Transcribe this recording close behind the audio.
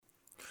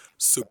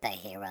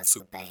Superhero,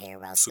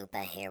 superhero,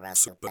 superhero,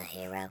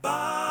 superhero.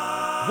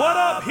 What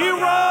up, heroes?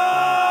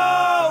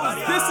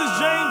 This is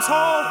James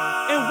Hall,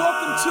 and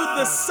welcome to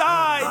the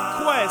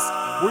Side Quest,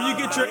 where you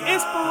get your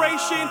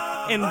inspiration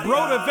and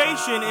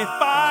motivation in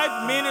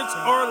 5 minutes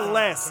or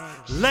less.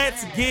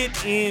 Let's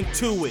get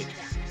into it.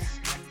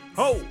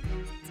 Oh,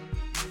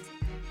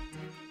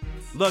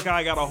 look,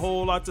 I got a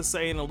whole lot to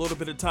say in a little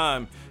bit of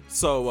time,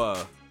 so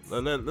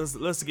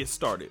let's get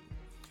started.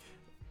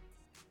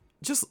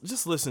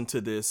 Just listen to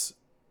this.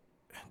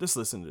 Just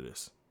listen to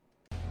this.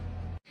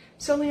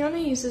 So Liana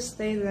uses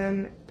they,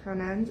 them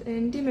pronouns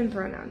and demon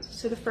pronouns.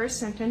 So the first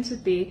sentence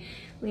would be,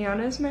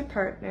 Liana is my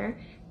partner,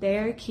 they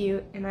are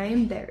cute, and I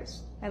am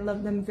theirs. I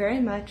love them very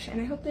much, and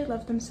I hope they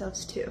love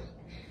themselves too.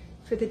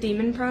 For the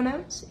demon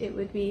pronouns, it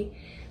would be,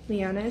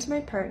 Liana is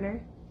my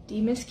partner,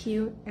 Deem is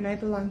cute, and I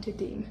belong to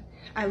Deem.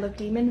 I love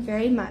Demon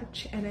very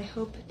much, and I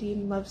hope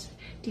Deem loves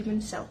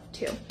Demon's self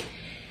too.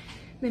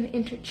 Then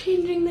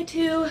interchanging the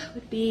two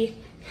would be,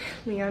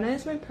 Liana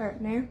is my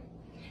partner,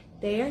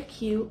 they are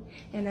cute,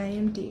 and I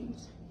am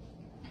Deem's.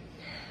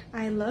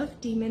 I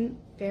love Demon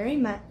very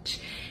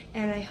much,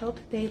 and I hope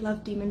they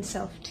love Demon's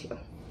self too.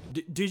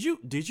 Did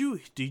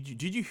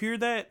you hear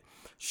that?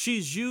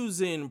 She's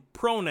using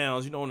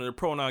pronouns, in the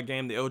pronoun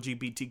game, the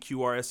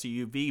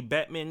LGBTQRSUV,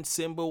 Batman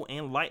symbol,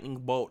 and lightning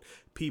bolt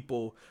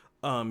people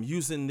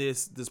using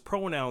this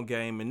pronoun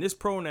game, and this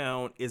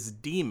pronoun is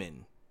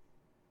demon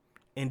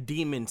and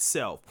demon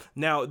self.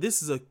 Now,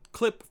 this is a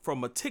clip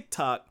from a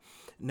TikTok.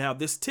 Now,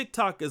 this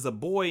TikTok is a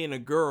boy and a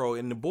girl,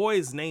 and the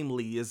boy's name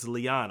is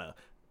Liana.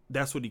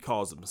 That's what he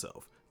calls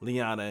himself,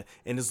 Liana.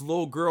 And this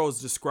little girl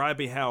is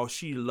describing how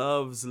she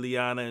loves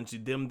Liana and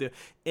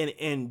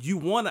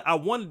I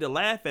wanted to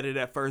laugh at it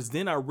at first.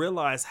 Then I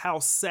realized how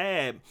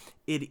sad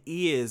it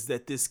is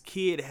that this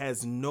kid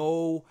has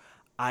no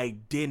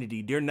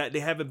identity. They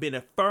haven't been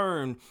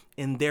affirmed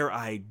in their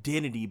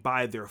identity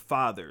by their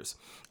fathers.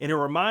 And it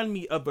reminded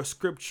me of a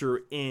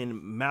scripture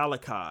in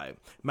Malachi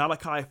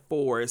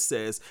 4. It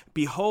says,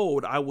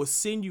 behold, I will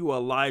send you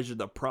Elijah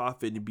the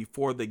prophet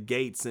before the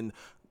gates, and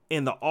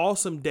the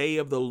awesome day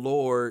of the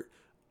Lord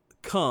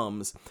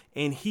comes,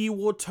 and he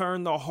will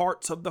turn the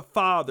hearts of the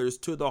fathers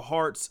to the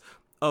hearts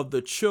of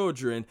the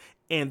children,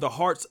 and the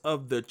hearts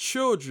of the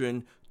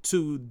children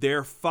to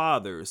their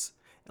fathers,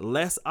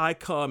 lest I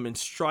come and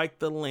strike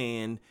the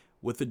land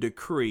with a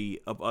decree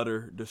of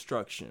utter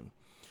destruction.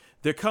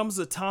 There comes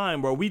a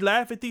time where we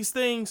laugh at these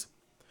things,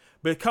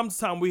 but it comes a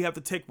time we have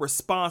to take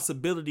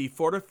responsibility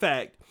for the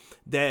fact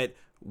that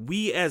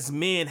we as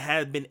men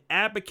have been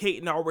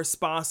abdicating our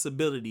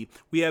responsibility.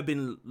 We have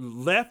been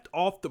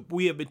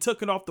we have been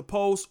taken off the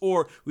post,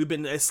 or we've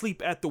been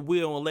asleep at the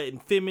wheel and letting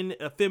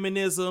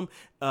feminism,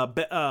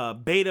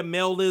 beta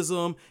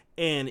maleism,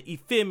 and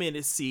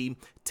effeminacy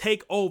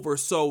take over.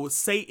 So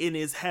Satan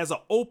has an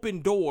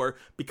open door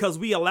because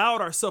we allowed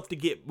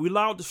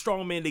the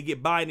strong man to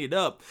get binded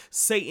up.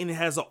 Satan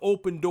has an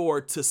open door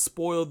to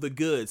spoil the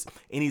goods,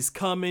 and he's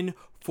coming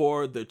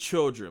for the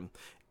children.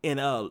 And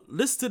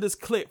listen to this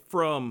clip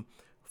from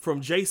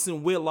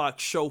Jason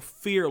Whitlock's show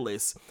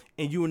Fearless,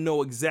 and you will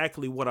know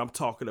exactly what I'm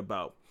talking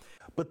about.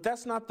 But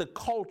that's not the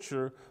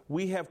culture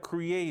we have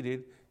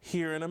created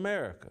here in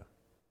America.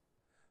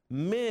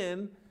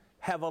 Men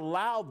have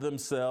allowed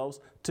themselves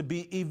to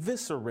be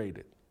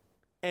eviscerated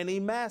and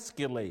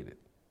emasculated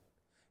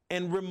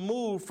and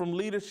removed from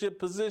leadership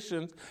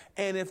positions.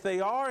 And if they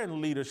are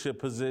in leadership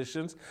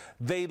positions,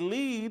 they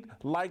lead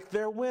like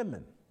they're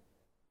women.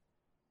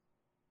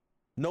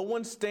 No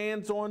one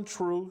stands on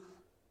truth.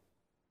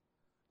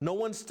 No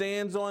one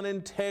stands on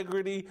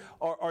integrity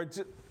or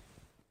just.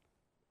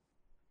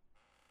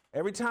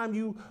 Every time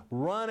you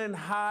run and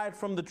hide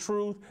from the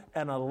truth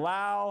and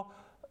allow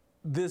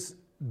this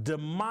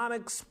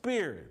demonic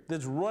spirit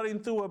that's running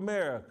through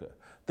America,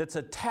 that's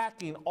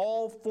attacking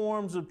all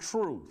forms of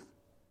truth,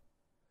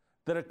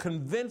 that are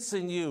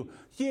convincing you,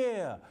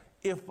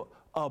 if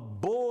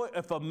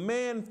a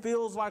man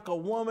feels like a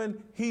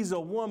woman, he's a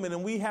woman,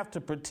 and we have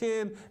to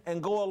pretend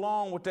and go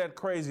along with that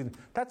craziness.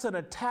 That's an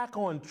attack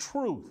on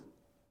truth,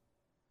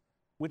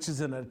 which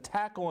is an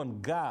attack on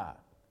God.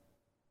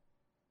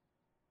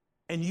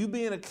 And you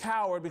being a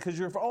coward because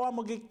I'm going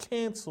to get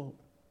canceled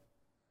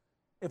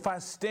if I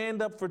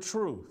stand up for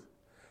truth,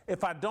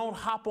 if I don't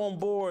hop on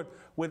board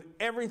with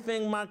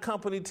everything my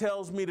company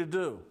tells me to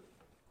do.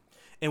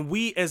 And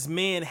we as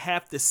men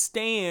have to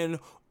stand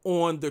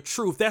on the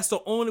truth. That's the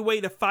only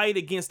way to fight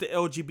against the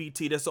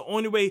LGBT. That's the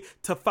only way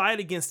to fight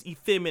against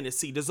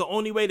effeminacy. That's the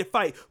only way to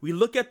fight. We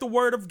look at the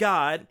word of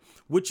God,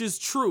 which is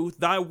truth.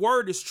 Thy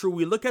word is true.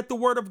 We look at the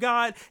word of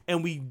God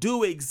and we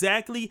do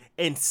exactly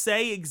and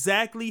say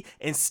exactly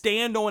and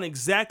stand on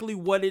exactly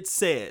what it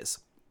says.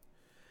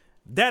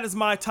 That is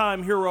my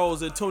time,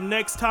 heroes. Until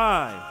next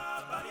time,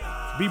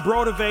 be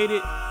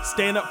motivated,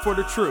 stand up for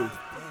the truth.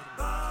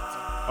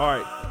 All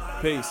right,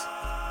 peace.